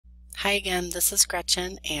Hi again, this is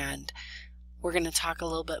Gretchen, and we're going to talk a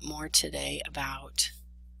little bit more today about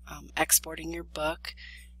exporting your book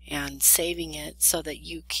and saving it so that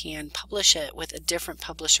you can publish it with a different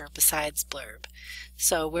publisher besides Blurb.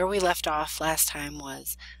 So where we left off last time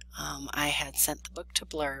was I had sent the book to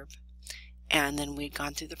Blurb, and then we'd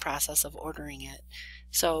gone through the process of ordering it.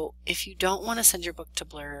 So if you don't want to send your book to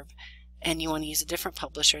Blurb and you want to use a different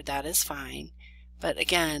publisher, that is fine. But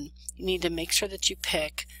again, you need to make sure that you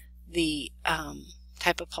pick the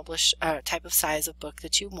type of size of book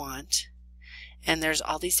that you want, and there's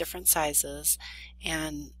all these different sizes,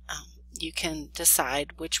 and you can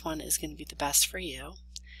decide which one is going to be the best for you.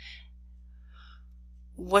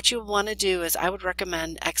 What you want to do is I would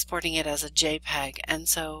recommend exporting it as a JPEG, and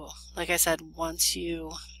so like I said, once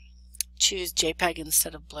you choose JPEG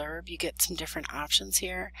instead of Blurb, you get some different options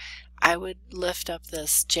here. I would lift up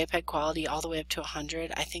this JPEG quality all the way up to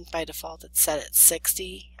 100. I think by default it's set at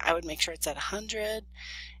 60. I would make sure it's at 100.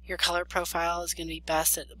 Your color profile is going to be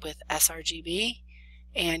best with sRGB,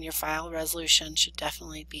 and your file resolution should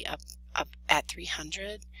definitely be up at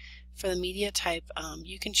 300. For the media type,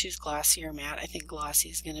 you can choose glossy or matte. I think glossy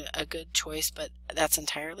is a good choice, but that's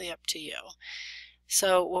entirely up to you.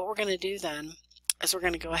 So what we're going to do then is we're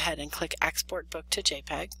going to go ahead and click Export Book to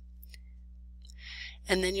JPEG,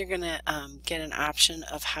 and then you're going to get an option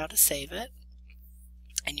of how to save it,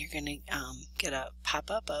 and you're going to get a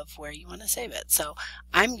pop-up of where you want to save it. So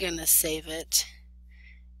I'm going to save it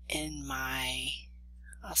in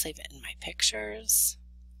I'll save it in my pictures,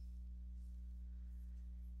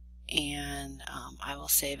 and I will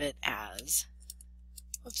save it as,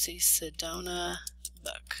 Sedona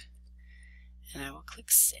book, and I will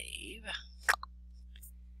click Save.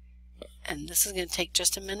 And this is going to take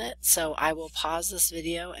just a minute, so I will pause this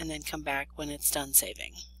video and then come back when it's done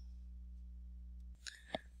saving.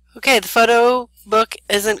 Okay, the photo book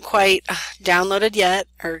isn't quite downloaded yet,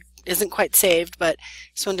 or isn't quite saved, but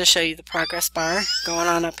just wanted to show you the progress bar going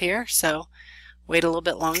on up here, so wait a little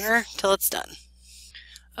bit longer till it's done.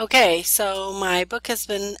 Okay, so my book has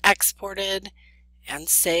been exported and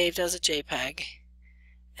saved as a JPEG,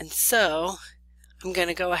 and so I'm going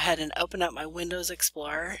to go ahead and open up my Windows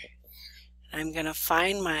Explorer. I'm going to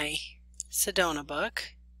find my Sedona book.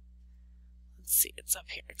 Let's see, it's up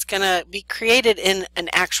here. It's going to be created in an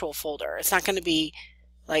actual folder. It's not going to be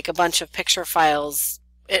like a bunch of picture files.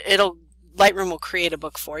 Lightroom will create a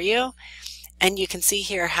book for you, and you can see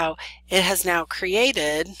here how it has now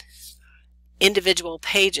created individual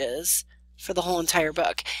pages for the whole entire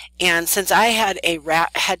book. And since I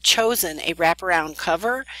had chosen a wraparound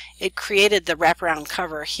cover, it created the wraparound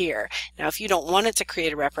cover here. Now if you don't want it to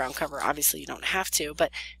create a wraparound cover, obviously you don't have to, but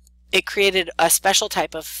it created a special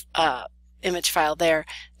type of image file there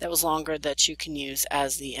that was longer that you can use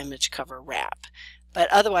as the image cover wrap. But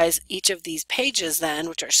otherwise, each of these pages then,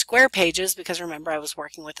 which are square pages, because remember I was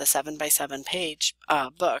working with a 7x7 page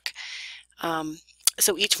book,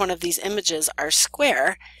 so each one of these images are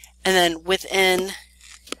square, and then within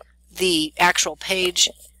the actual page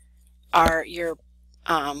are your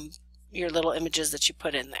little images that you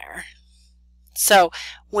put in there. So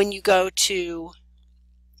when you go to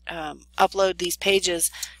upload these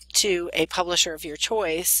pages to a publisher of your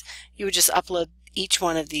choice, you would just upload each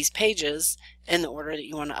one of these pages in the order that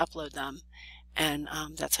you want to upload them, and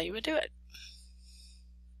that's how you would do it.